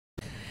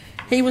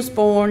He was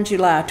born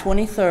July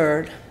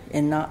 23rd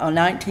in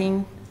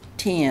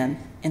 1910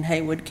 in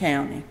Haywood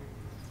County.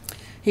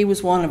 He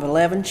was one of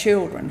 11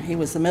 children. He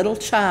was the middle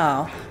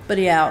child, but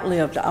he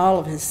outlived all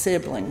of his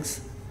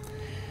siblings.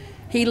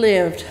 He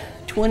lived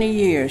 20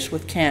 years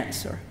with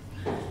cancer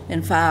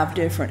in 5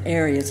 different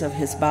areas of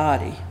his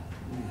body.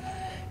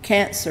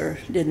 Cancer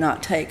did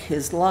not take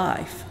his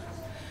life,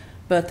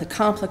 but the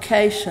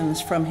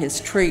complications from his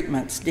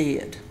treatments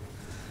did.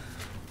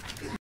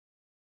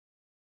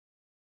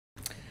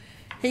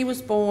 He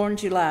was born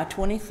July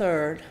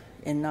 23rd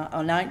in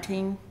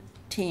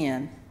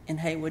 1910 in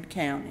Haywood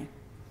County.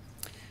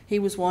 He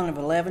was one of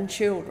 11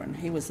 children.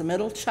 He was the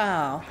middle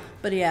child,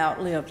 but he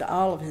outlived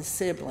all of his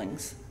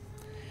siblings.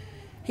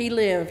 He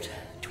lived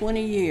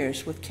 20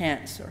 years with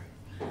cancer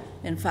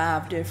in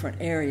 5 different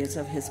areas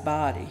of his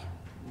body.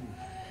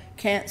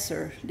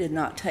 Cancer did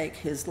not take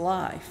his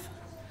life,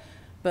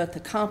 but the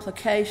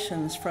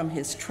complications from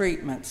his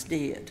treatments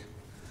did.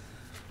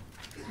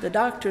 The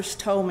doctors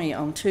told me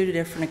on 2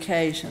 different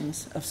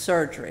occasions of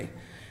surgery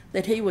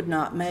that he would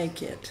not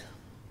make it.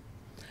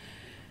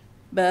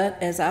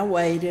 But as I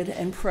waited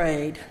and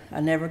prayed, I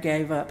never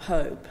gave up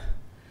hope.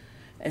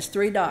 As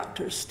 3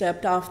 doctors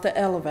stepped off the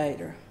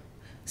elevator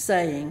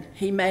saying,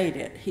 "He made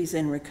it, he's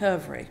in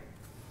recovery,"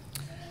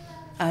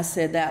 I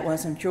said, "That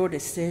wasn't your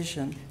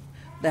decision,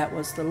 that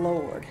was the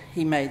Lord.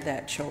 He made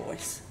that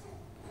choice."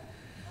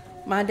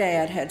 My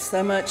dad had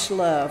so much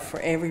love for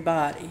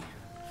everybody.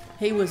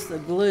 He was the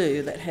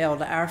glue that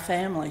held our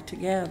family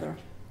together.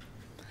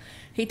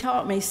 He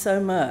taught me so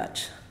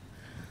much,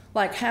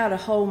 like how to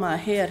hold my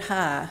head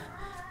high,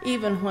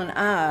 even when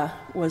I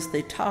was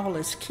the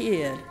tallest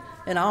kid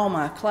in all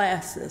my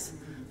classes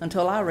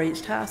until I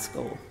reached high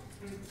school.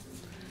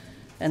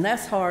 And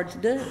that's hard to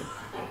do.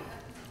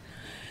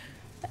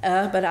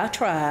 But I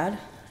tried,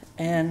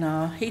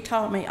 and he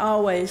taught me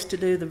always to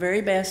do the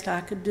very best I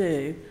could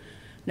do,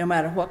 no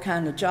matter what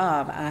kind of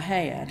job I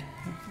had.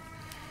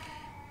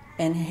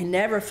 And he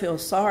never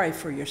feels sorry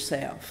for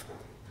yourself,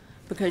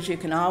 because you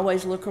can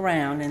always look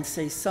around and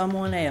see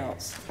someone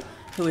else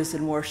who is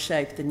in worse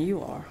shape than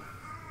you are.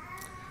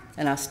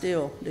 And I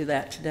still do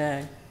that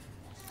today.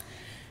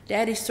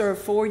 Daddy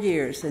served 4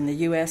 years in the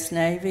U.S.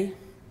 Navy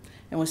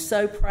and was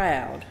so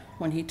proud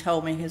when he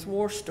told me his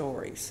war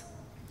stories.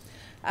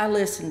 I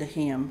listened to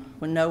him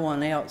when no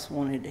one else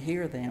wanted to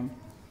hear them.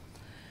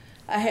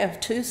 I have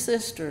 2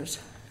 sisters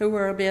who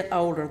were a bit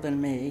older than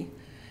me,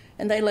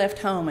 and they left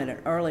home at an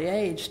early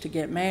age to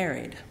get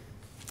married.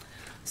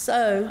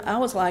 So I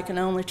was like an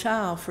only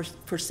child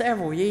for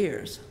several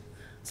years.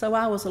 So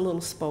I was a little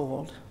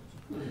spoiled.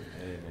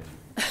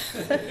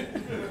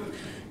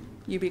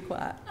 You be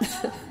quiet.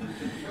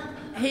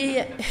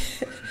 He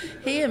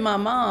and my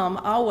mom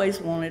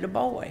always wanted a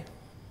boy.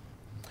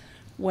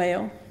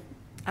 Well,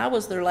 I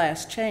was their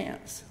last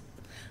chance.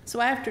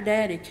 So after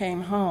Daddy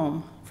came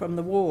home from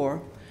the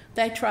war,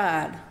 they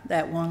tried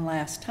that one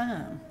last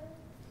time.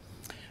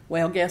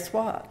 Well, guess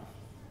what?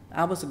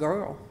 I was a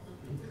girl.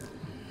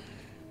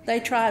 They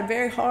tried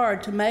very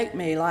hard to make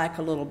me like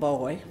a little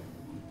boy.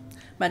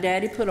 My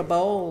daddy put a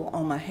bowl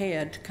on my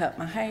head to cut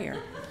my hair.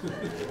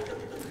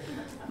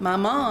 My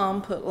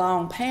mom put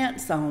long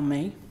pants on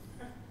me.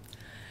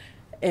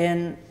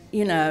 And,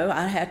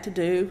 I had to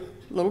do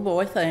little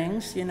boy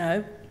things,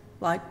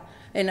 like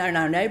in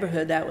our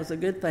neighborhood. That was a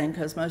good thing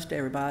because most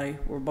everybody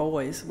were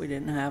boys. We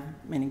didn't have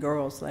many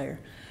girls there.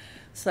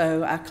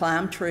 So I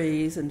climbed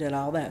trees and did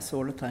all that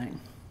sort of thing.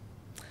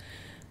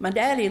 My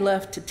daddy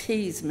loved to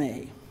tease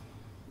me,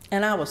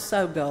 and I was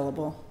so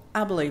gullible.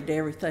 I believed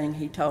everything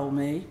he told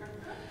me.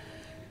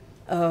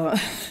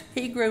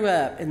 He grew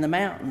up in the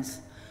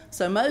mountains,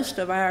 so most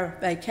of our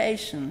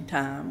vacation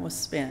time was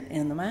spent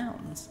in the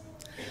mountains.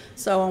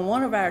 So on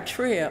one of our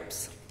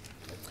trips,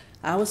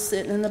 I was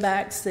sitting in the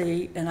back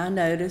seat, and I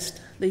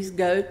noticed these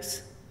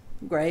goats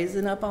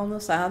grazing up on the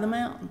side of the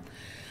mountain.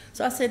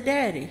 So I said,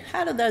 "Daddy,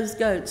 how do those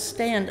goats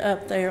stand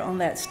up there on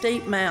that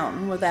steep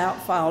mountain without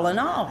falling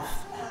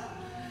off?"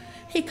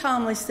 He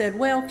calmly said,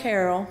 "Well,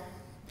 Carol,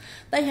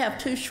 they have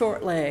 2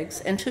 short legs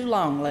and 2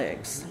 long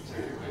legs."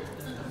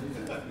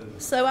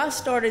 So I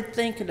started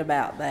thinking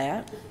about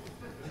that,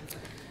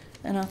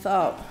 and I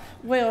thought,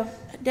 "Well,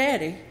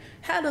 Daddy,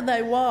 how do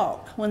they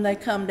walk when they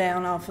come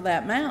down off of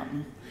that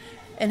mountain?"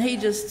 And he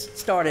just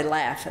started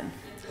laughing.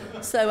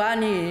 So I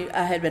knew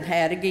I had been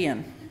had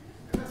again.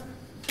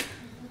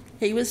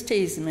 He was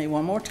teasing me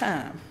one more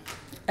time.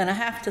 And I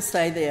have to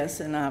say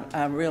this, and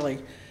I'm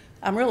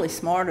really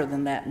smarter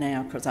than that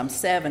now because I'm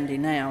 70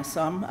 now,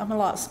 so I'm a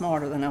lot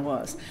smarter than I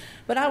was.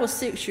 But I was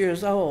 6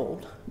 years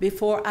old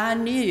before I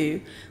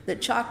knew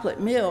that chocolate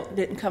milk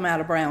didn't come out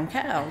of brown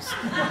cows.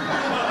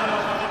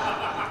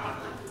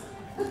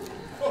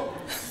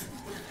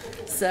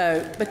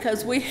 So,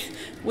 because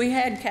we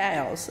had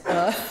cows,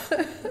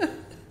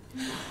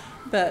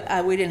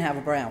 but we didn't have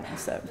a brown one.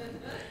 So,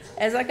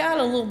 as I got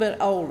a little bit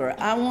older,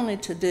 I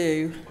wanted to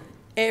do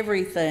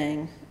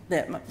everything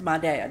that my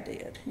dad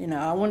did.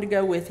 I wanted to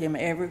go with him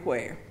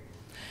everywhere.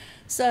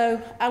 So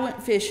I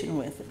went fishing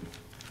with him.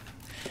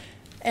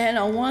 And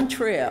on one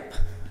trip,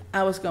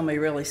 I was going to be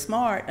really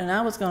smart, and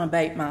I was going to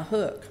bait my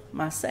hook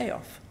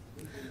myself.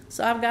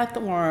 So I've got the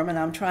worm, and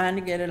I'm trying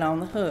to get it on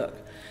the hook.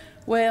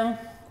 Well,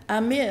 I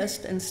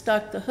missed and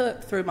stuck the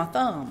hook through my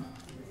thumb,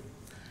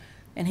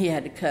 and he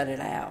had to cut it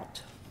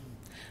out.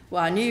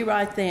 Well, I knew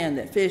right then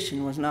that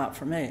fishing was not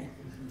for me.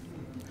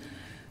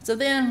 So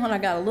then when I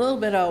got a little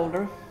bit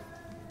older,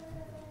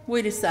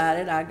 we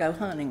decided I'd go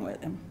hunting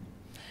with him.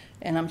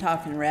 And I'm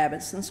talking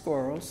rabbits and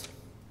squirrels.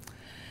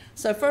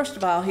 So first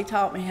of all, he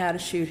taught me how to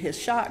shoot his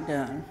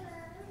shotgun.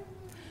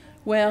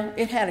 Well,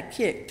 it had a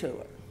kick to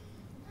it.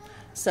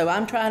 So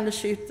I'm trying to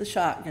shoot the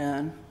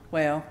shotgun.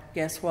 Well,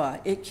 guess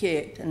what? It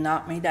kicked and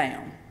knocked me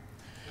down.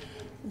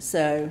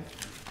 So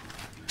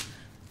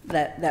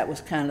that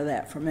was kind of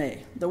that for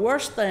me. The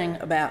worst thing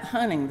about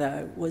hunting,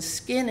 though, was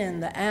skinning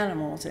the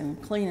animals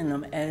and cleaning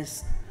them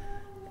as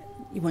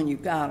when you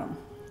got them.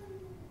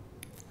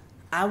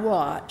 I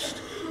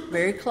watched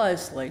very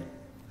closely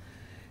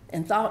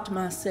and thought to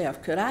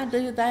myself, could I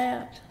do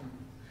that?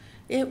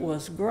 It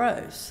was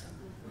gross.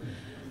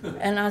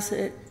 And I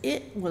said,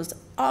 it was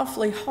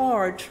awfully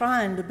hard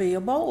trying to be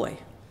a boy.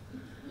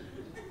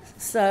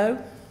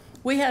 So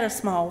we had a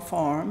small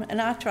farm,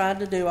 and I tried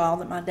to do all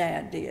that my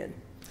dad did.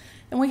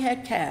 And we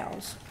had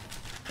cows.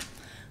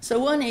 So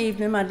one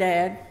evening, my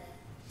dad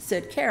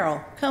said,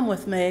 Carol, come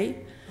with me.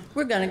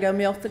 We're going to go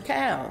milk the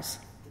cows.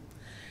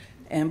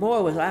 And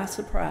boy, was I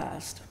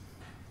surprised.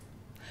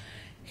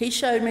 He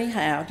showed me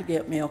how to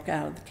get milk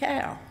out of the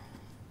cow.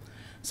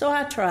 So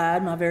I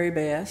tried my very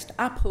best.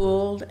 I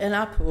pulled and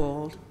I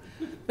pulled,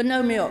 but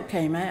no milk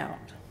came out.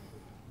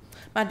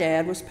 My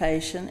dad was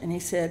patient, and he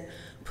said,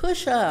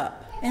 push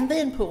up and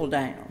then pull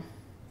down.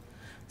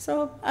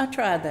 So I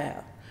tried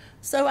that.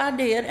 So I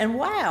did, and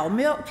wow,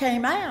 milk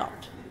came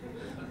out.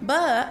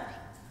 But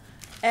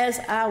as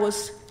I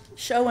was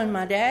showing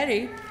my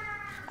daddy,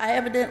 I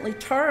evidently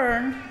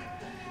turned,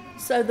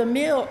 so the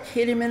milk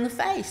hit him in the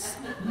face.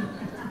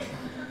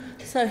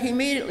 So he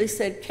immediately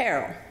said,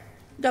 Carol,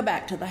 go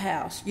back to the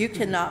house. You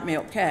cannot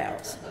milk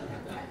cows.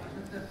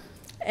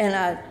 And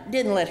I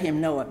didn't let him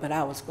know it, but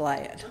I was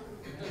glad,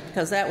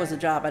 because that was a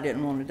job I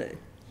didn't want to do.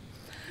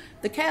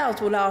 The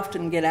cows would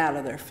often get out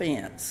of their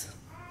fence.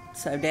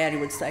 So Daddy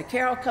would say,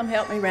 Carol, come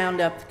help me round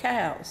up the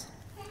cows.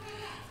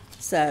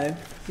 So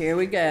here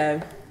we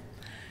go.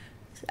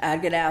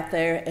 I'd get out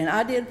there, and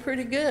I did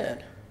pretty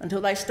good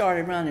until they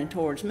started running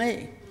towards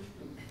me.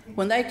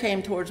 When they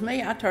came towards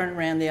me, I turned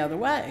around the other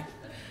way.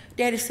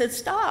 Daddy said,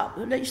 stop.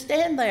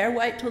 Stand there.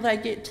 Wait till they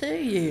get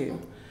to you.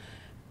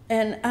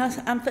 And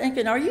I'm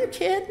thinking, are you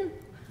kidding?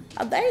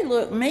 They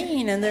look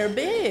mean, and they're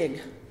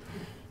big.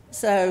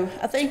 So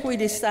I think we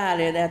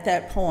decided at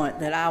that point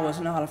that I was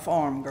not a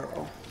farm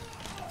girl.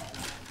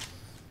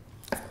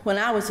 When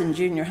I was in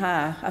junior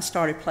high, I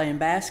started playing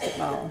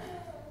basketball.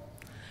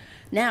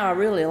 Now I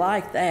really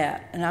like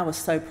that, and I was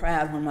so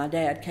proud when my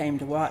dad came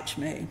to watch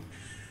me.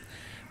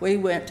 We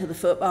went to the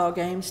football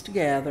games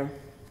together.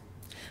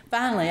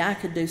 Finally, I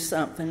could do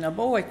something a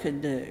boy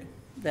could do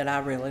that I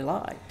really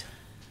liked.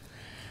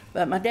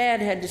 But my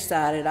dad had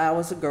decided I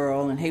was a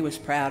girl, and he was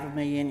proud of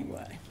me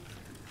anyway.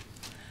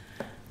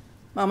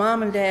 My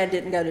mom and dad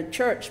didn't go to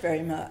church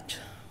very much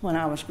when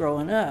I was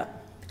growing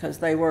up, because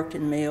they worked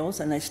in mills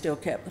and they still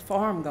kept the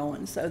farm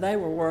going, so they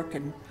were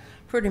working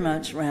pretty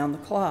much around the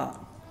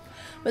clock.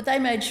 But they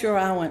made sure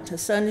I went to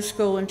Sunday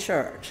school and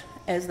church,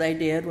 as they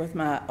did with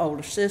my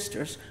older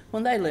sisters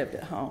when they lived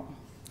at home.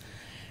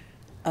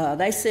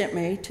 They sent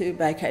me to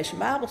Vacation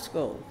Bible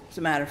School. As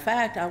a matter of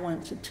fact, I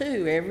went to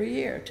 2 every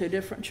year, 2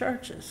 different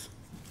churches.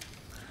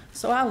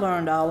 So I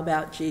learned all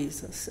about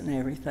Jesus and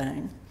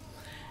everything.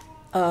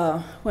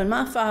 When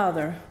my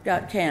father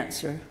got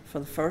cancer for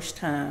the first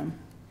time,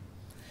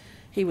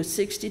 he was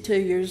 62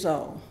 years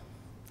old.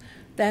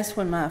 That's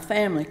when my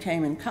family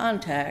came in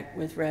contact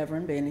with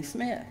Reverend Bennie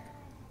Smith.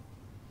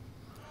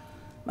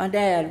 My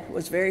dad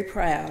was very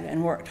proud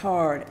and worked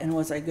hard and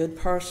was a good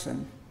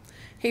person.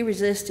 He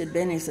resisted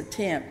Bennie's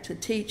attempt to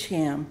teach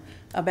him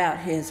about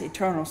his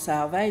eternal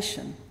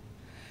salvation,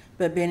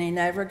 but Bennie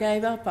never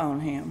gave up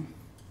on him.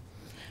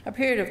 A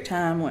period of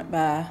time went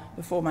by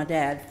before my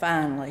dad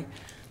finally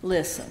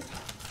listened.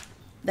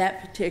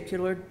 That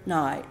particular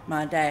night,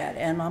 my dad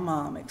and my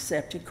mom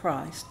accepted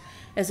Christ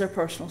as their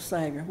personal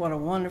Savior. What a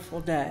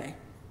wonderful day.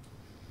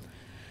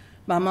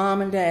 My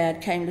mom and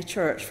dad came to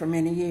church for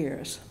many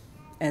years.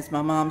 As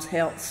my mom's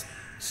health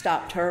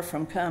stopped her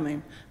from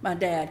coming, my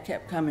dad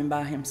kept coming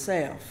by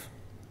himself.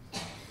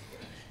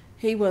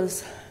 He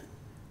was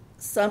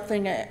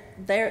something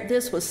there.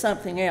 This was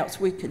something else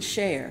we could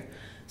share.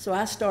 So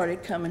I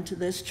started coming to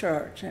this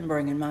church and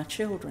bringing my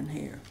children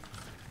here.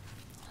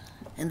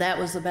 And that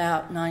was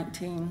about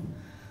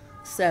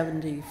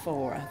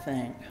 1974, I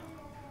think.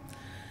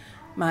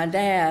 My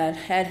dad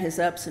had his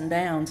ups and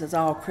downs, as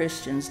all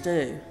Christians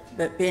do,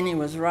 but Bennie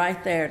was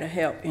right there to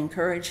help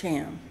encourage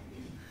him.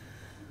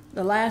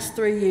 The last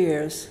 3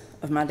 years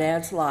of my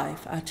dad's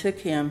life, I took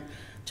him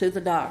to the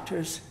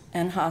doctors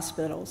and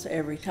hospitals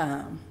every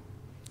time.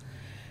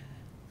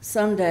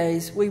 Some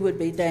days we would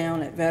be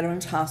down at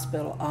Veterans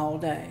Hospital all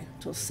day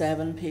till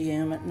 7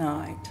 p.m. at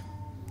night.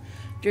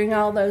 During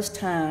all those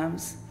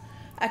times,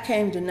 I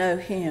came to know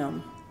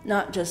him,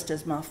 not just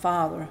as my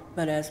father,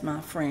 but as my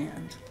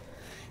friend.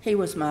 He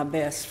was my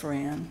best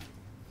friend.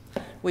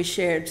 We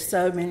shared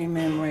so many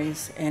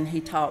memories, and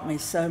he taught me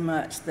so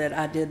much that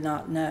I did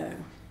not know.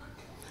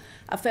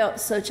 I felt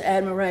such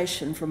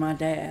admiration for my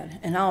dad,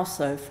 and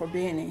also for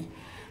Bennie,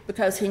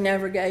 because he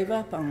never gave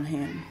up on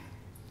him.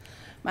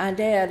 My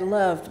dad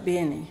loved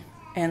Bennie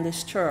and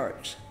this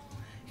church.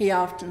 He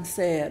often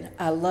said,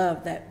 "I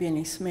love that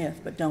Bennie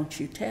Smith, but don't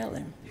you tell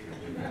him."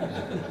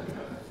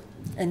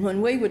 And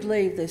when we would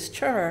leave this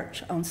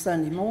church on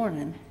Sunday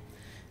morning,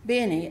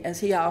 Bennie,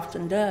 as he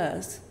often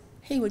does,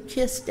 he would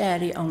kiss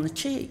Daddy on the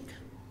cheek.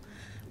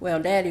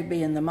 Well, Daddy,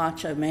 being the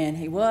macho man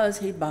he was,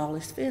 he'd ball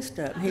his fist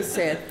up. He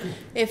said,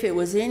 "If it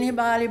was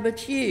anybody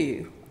but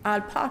you,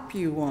 I'd pop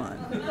you one."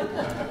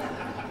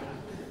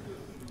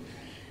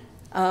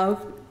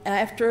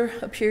 After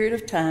a period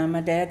of time,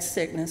 my dad's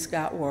sickness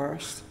got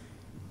worse.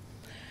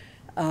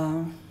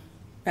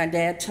 My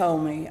dad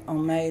told me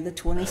on May the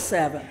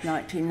 27th,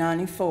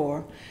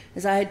 1994,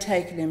 as I had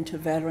taken him to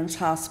Veterans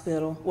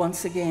Hospital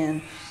once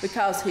again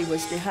because he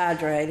was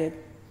dehydrated.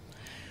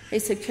 He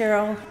said,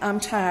 "Carol, I'm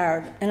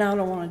tired and I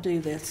don't want to do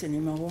this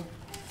anymore.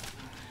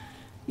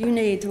 You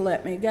need to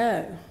let me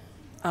go.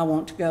 I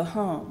want to go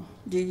home.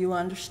 Do you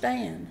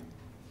understand?"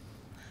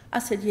 I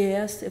said,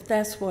 "Yes, if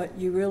that's what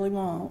you really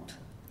want,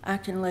 I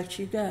can let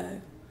you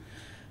go.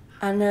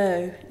 I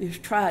know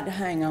you've tried to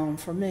hang on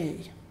for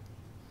me."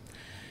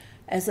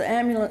 As the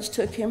ambulance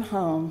took him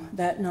home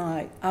that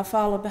night, I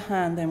followed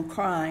behind them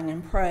crying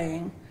and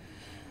praying.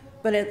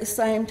 But at the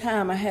same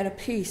time, I had a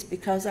peace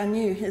because I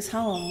knew his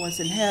home was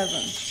in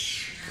heaven.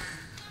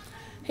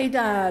 He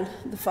died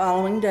the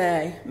following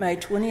day, May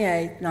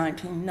 28,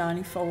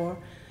 1994,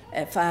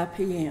 at 5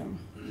 p.m.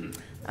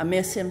 I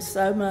miss him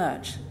so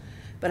much,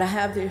 but I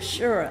have the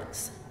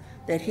assurance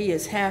that he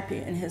is happy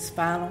in his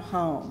final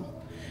home,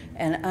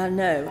 and I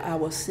know I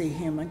will see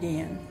him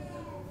again.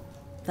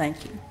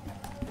 Thank you.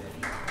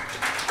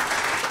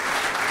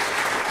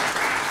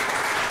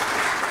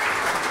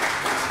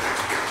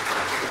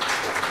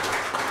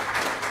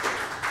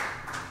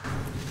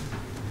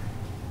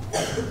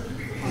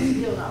 I'm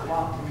still not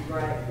walking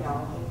great,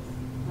 y'all.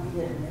 I'm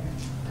getting there.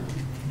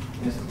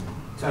 It's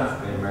time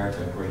for me to marry to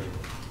preach.